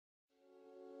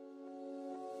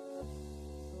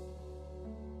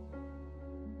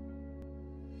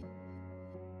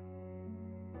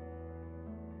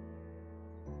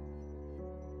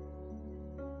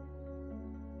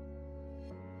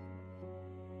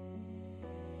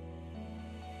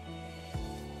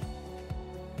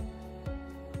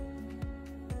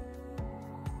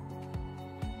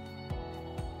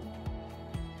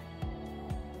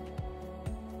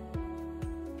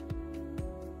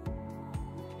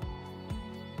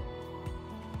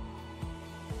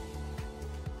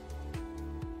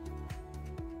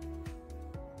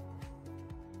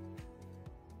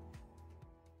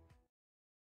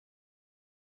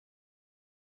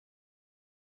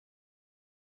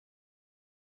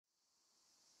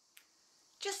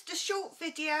Just a short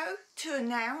video to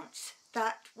announce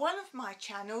that one of my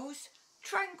channels,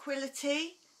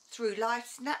 Tranquillity through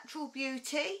Life's Natural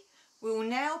Beauty, will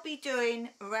now be doing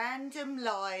random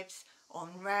lives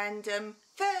on random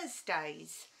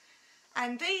Thursdays.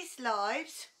 And these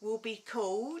lives will be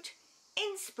called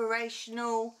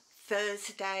Inspirational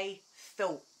Thursday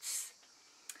Thoughts.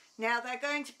 Now they're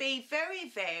going to be very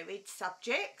varied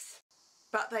subjects,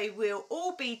 but they will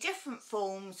all be different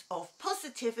forms of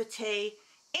positivity,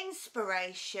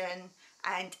 inspiration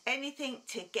and anything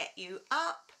to get you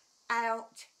up,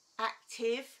 out,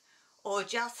 active, or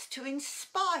just to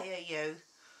inspire you.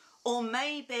 Or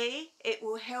maybe it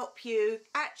will help you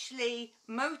actually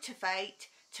motivate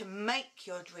to make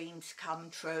your dreams come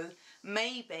true.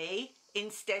 Maybe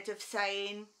instead of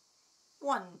saying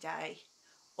one day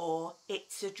or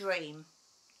it's a dream.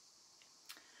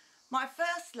 My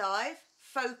first live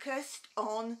focused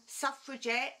on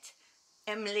suffragette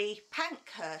Emily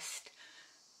Pankhurst.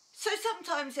 So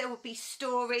sometimes there will be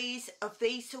stories of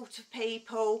these sort of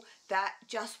people that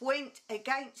just went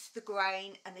against the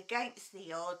grain and against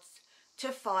the odds to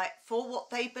fight for what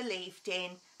they believed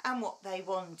in and what they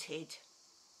wanted.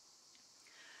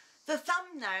 The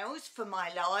thumbnails for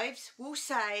my lives will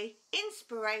say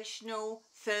Inspirational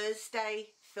Thursday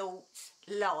Thoughts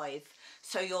Live,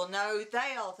 so you'll know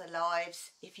they are the lives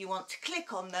if you want to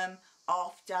click on them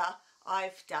after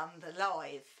I've done the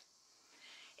live.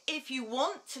 If you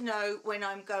want to know when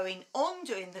I'm going on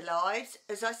doing the lives,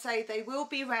 as I say, they will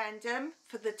be random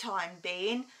for the time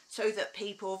being so that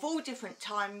people of all different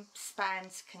time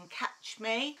spans can catch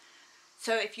me.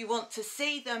 So if you want to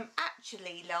see them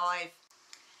actually live,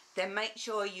 then make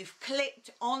sure you've clicked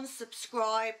on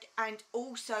subscribed and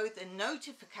also the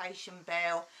notification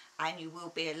bell, and you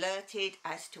will be alerted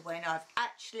as to when I've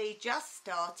actually just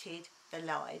started the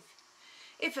live.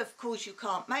 If of course you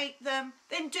can't make them,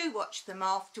 then do watch them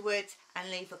afterwards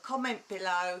and leave a comment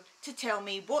below to tell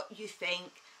me what you think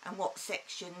and what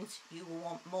sections you will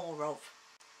want more of.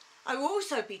 I will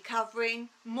also be covering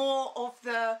more of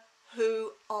the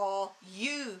Who Are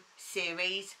You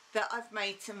series that I've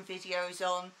made some videos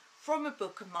on from a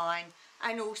book of mine,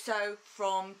 and also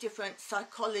from different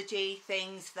psychology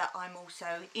things that I'm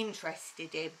also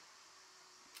interested in.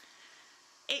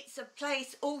 It's a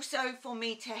place also for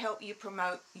me to help you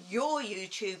promote your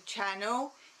YouTube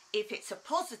channel if it's a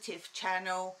positive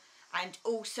channel, and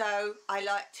also I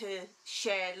like to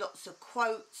share lots of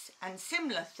quotes and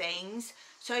similar things,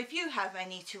 so if you have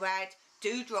any to add,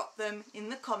 do drop them in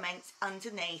the comments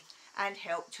underneath and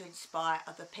help to inspire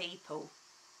other people.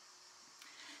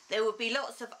 There will be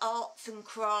lots of arts and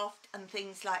craft and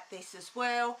things like this as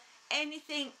well,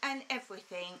 anything and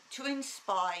everything to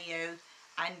inspire you,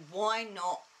 and why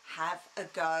not have a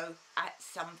go at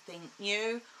something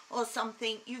new or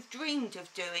something you've dreamed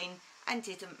of doing and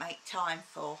didn't make time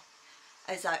for.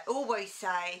 As I always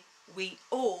say, we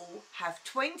all have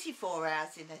 24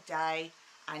 hours in a day,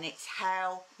 and it's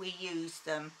how we use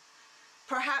them.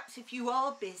 Perhaps if you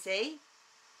are busy,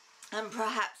 and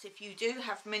perhaps if you do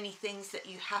have many things that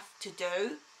you have to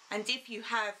do, and if you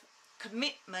have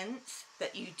commitments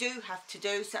that you do have to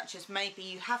do, such as maybe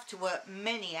you have to work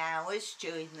many hours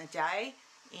during the day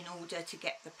in order to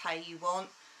get the pay you want,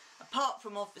 apart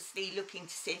from obviously looking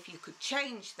to see if you could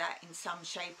change that in some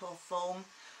shape or form,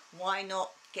 why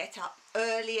not get up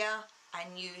earlier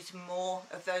and use more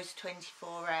of those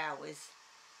 24 hours?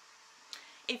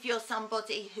 If you're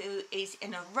somebody who is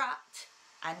in a rut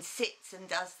and sits and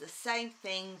does the same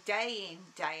thing day in,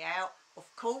 day out, of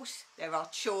course there are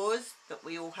chores that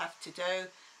we all have to do,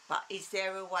 but is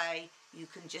there a way you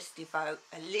can just devote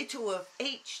a little of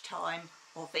each time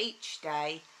of each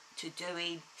day to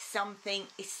doing something,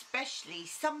 especially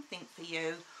something for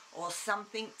you or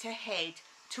something to head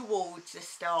towards the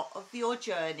start of your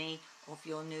journey of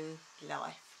your new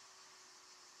life?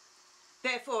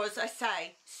 Therefore, as I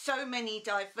say, so many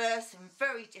diverse and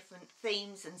very different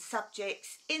themes and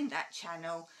subjects in that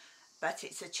channel, but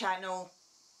it's a channel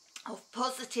of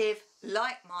positive,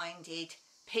 like-minded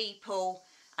people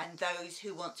and those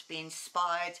who want to be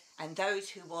inspired and those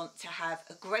who want to have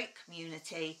a great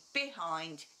community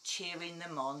behind cheering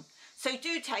them on. So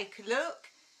do take a look,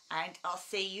 and I'll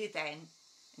see you then.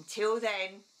 Until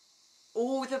then,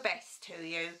 all the best to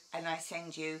you, and I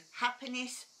send you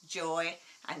happiness, joy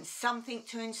and something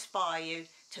to inspire you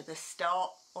to the start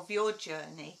of your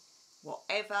journey,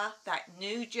 whatever that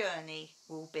new journey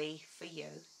will be for you.